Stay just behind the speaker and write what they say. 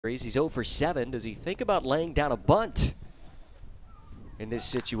He's 0 for 7. Does he think about laying down a bunt in this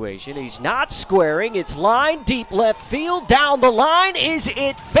situation? He's not squaring. It's line deep left field down the line. Is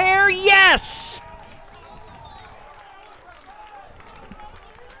it fair? Yes!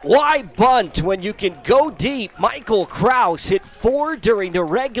 Why bunt when you can go deep? Michael Crouse hit 4 during the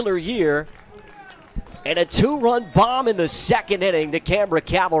regular year and a 2-run bomb in the second inning. The Canberra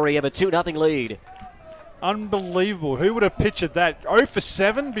Cavalry have a 2-0 lead. Unbelievable. Who would have pictured that? 0 for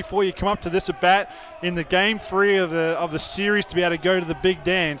 7 before you come up to this at bat in the game 3 of the series to be able to go to the big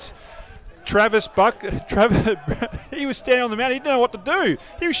dance. Travis, he was standing on the mound. He didn't know what to do.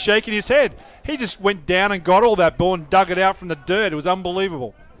 He was shaking his head. He just went down and got all that ball and dug it out from the dirt. It was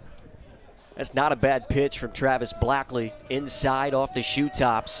unbelievable. That's not a bad pitch from Travis Blackley inside off the shoe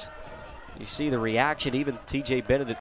tops. You see the reaction, even TJ Bennett